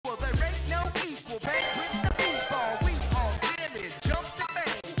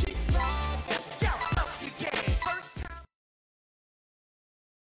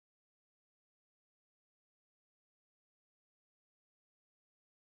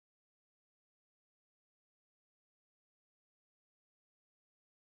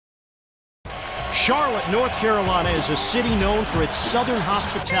Charlotte, North Carolina is a city known for its southern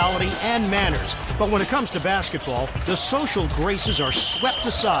hospitality and manners. But when it comes to basketball, the social graces are swept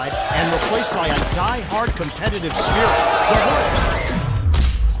aside and replaced by a die-hard competitive spirit.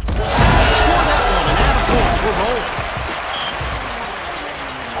 Score that one and add a point. We're rolling.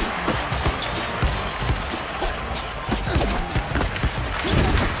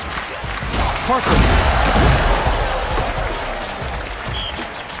 Parker.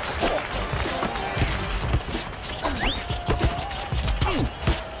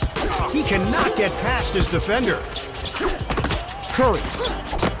 He cannot get past his defender. Curry.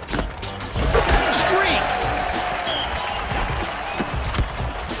 Streak.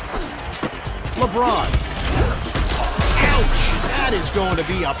 LeBron. Ouch! That is going to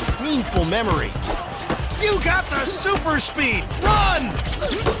be a painful memory. You got the super speed. Run!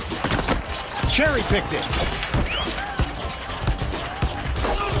 Cherry picked it.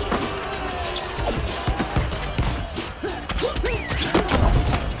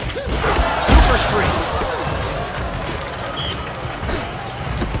 Street.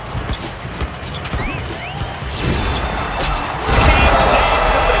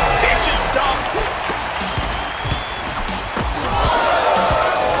 Vicious dunk.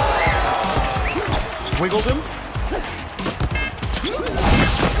 Wiggled him.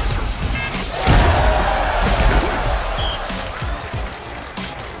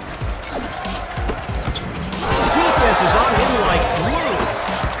 Defense is on him like glue.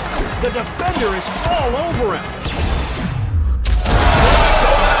 The defender is all over him.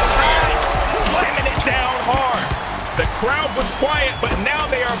 Slamming it down hard. The crowd was quiet, but now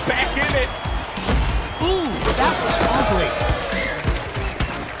they are back in it. Ooh, that was ugly.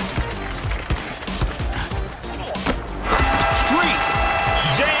 Streak.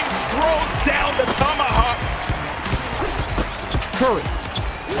 James throws down the tomahawk. Curry.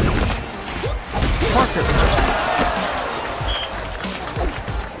 Parker.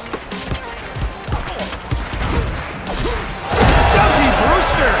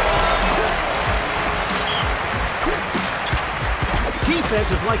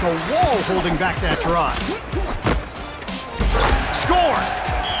 Defense is like a wall holding back that drive. Score!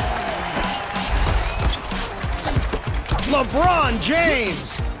 LeBron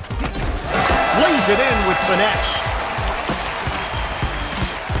James lays it in with finesse.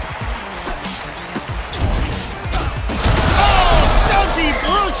 Oh, Dougie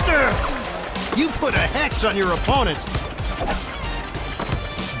Brewster! You put a hex on your opponents.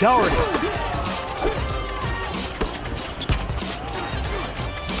 Doherty.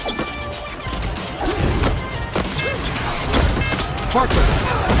 Parker.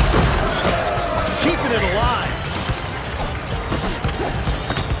 Keeping it alive.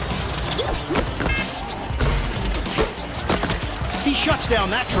 He shuts down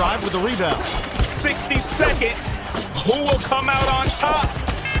that drive with the rebound. 60 seconds. Who will come out on top?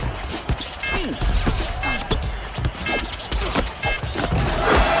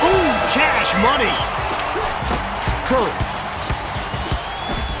 Ooh, cash money. Curry.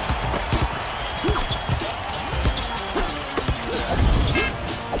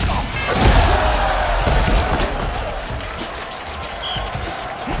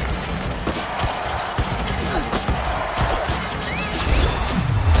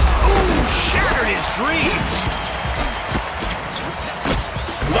 Dreams.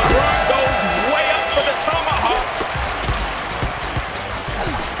 LeBron goes way up for the tomahawk.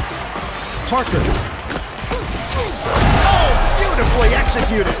 Parker. Oh, beautifully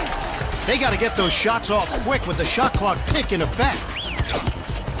executed. They got to get those shots off quick with the shot clock pick in effect.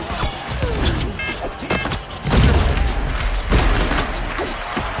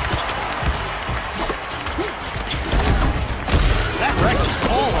 That record's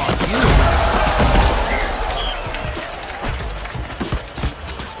all on you.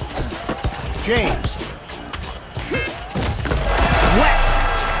 James. Wet.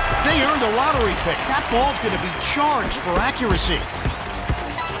 They earned a lottery pick. That ball's going to be charged for accuracy.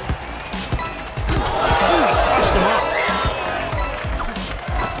 Ooh, he crushed him up.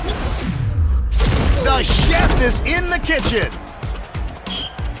 The chef is in the kitchen.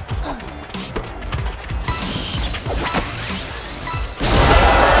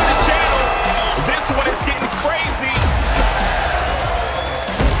 The channel. This one is getting crazy.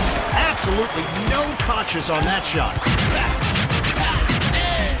 Absolutely no conscience on that shot.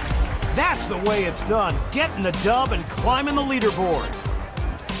 That's the way it's done. Getting the dub and climbing the leaderboard.